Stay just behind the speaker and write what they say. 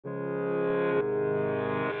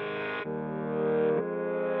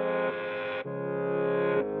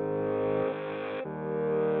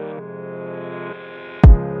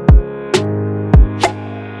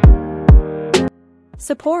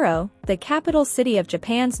Sapporo, the capital city of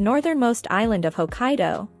Japan's northernmost island of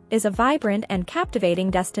Hokkaido, is a vibrant and captivating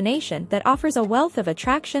destination that offers a wealth of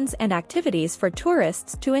attractions and activities for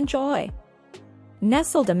tourists to enjoy.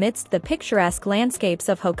 Nestled amidst the picturesque landscapes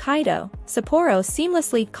of Hokkaido, Sapporo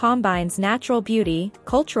seamlessly combines natural beauty,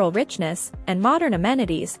 cultural richness, and modern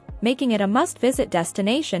amenities, making it a must-visit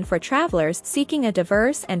destination for travelers seeking a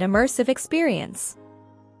diverse and immersive experience.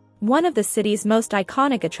 One of the city's most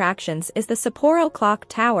iconic attractions is the Sapporo Clock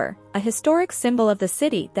Tower, a historic symbol of the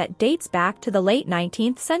city that dates back to the late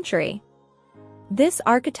 19th century. This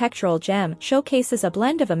architectural gem showcases a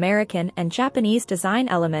blend of American and Japanese design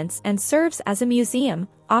elements and serves as a museum,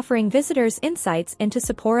 offering visitors insights into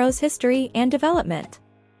Sapporo's history and development.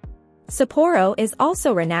 Sapporo is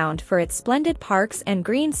also renowned for its splendid parks and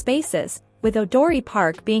green spaces, with Odori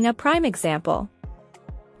Park being a prime example.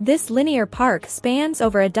 This linear park spans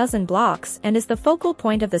over a dozen blocks and is the focal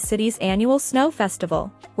point of the city's annual snow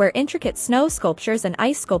festival, where intricate snow sculptures and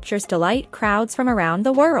ice sculptures delight crowds from around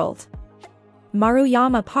the world.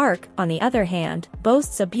 Maruyama Park, on the other hand,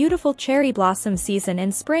 boasts a beautiful cherry blossom season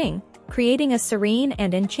in spring, creating a serene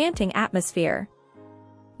and enchanting atmosphere.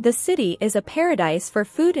 The city is a paradise for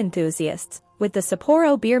food enthusiasts, with the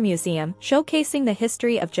Sapporo Beer Museum showcasing the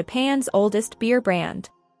history of Japan's oldest beer brand.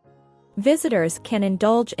 Visitors can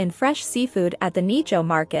indulge in fresh seafood at the Nijo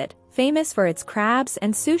Market, famous for its crabs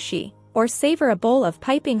and sushi, or savor a bowl of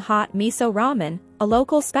piping hot miso ramen, a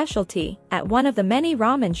local specialty, at one of the many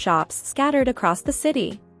ramen shops scattered across the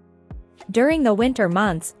city. During the winter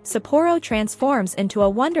months, Sapporo transforms into a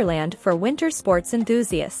wonderland for winter sports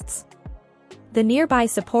enthusiasts. The nearby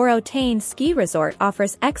Sapporo Tain Ski Resort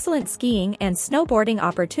offers excellent skiing and snowboarding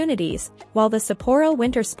opportunities, while the Sapporo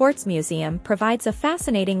Winter Sports Museum provides a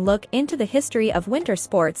fascinating look into the history of winter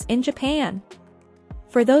sports in Japan.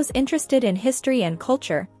 For those interested in history and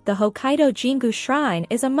culture, the Hokkaido Jingu Shrine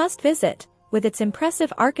is a must-visit, with its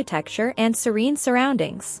impressive architecture and serene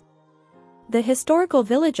surroundings. The historical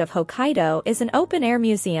village of Hokkaido is an open-air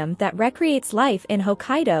museum that recreates life in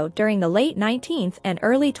Hokkaido during the late 19th and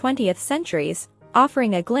early 20th centuries,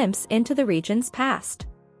 offering a glimpse into the region's past.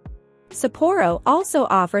 Sapporo also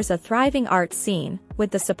offers a thriving art scene,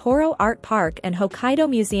 with the Sapporo Art Park and Hokkaido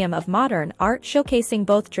Museum of Modern Art showcasing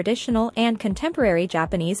both traditional and contemporary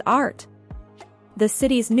Japanese art. The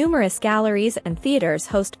city's numerous galleries and theaters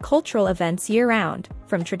host cultural events year-round,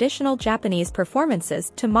 from traditional Japanese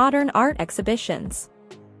performances to modern art exhibitions.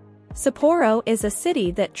 Sapporo is a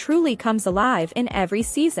city that truly comes alive in every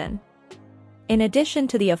season. In addition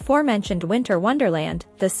to the aforementioned winter wonderland,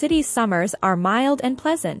 the city's summers are mild and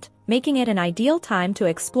pleasant, making it an ideal time to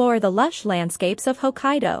explore the lush landscapes of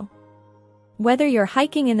Hokkaido. Whether you're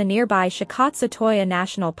hiking in the nearby Shikatsu-Toya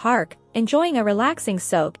National Park, enjoying a relaxing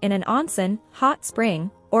soak in an onsen, hot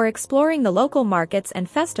spring, or exploring the local markets and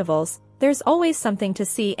festivals, there's always something to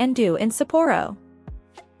see and do in Sapporo.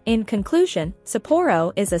 In conclusion,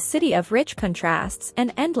 Sapporo is a city of rich contrasts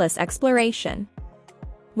and endless exploration.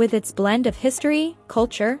 With its blend of history,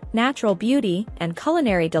 culture, natural beauty, and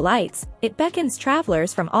culinary delights, it beckons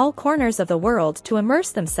travelers from all corners of the world to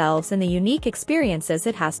immerse themselves in the unique experiences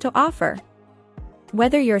it has to offer.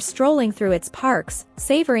 Whether you're strolling through its parks,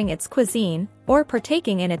 savoring its cuisine, or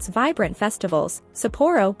partaking in its vibrant festivals,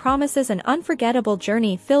 Sapporo promises an unforgettable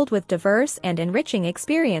journey filled with diverse and enriching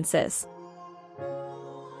experiences.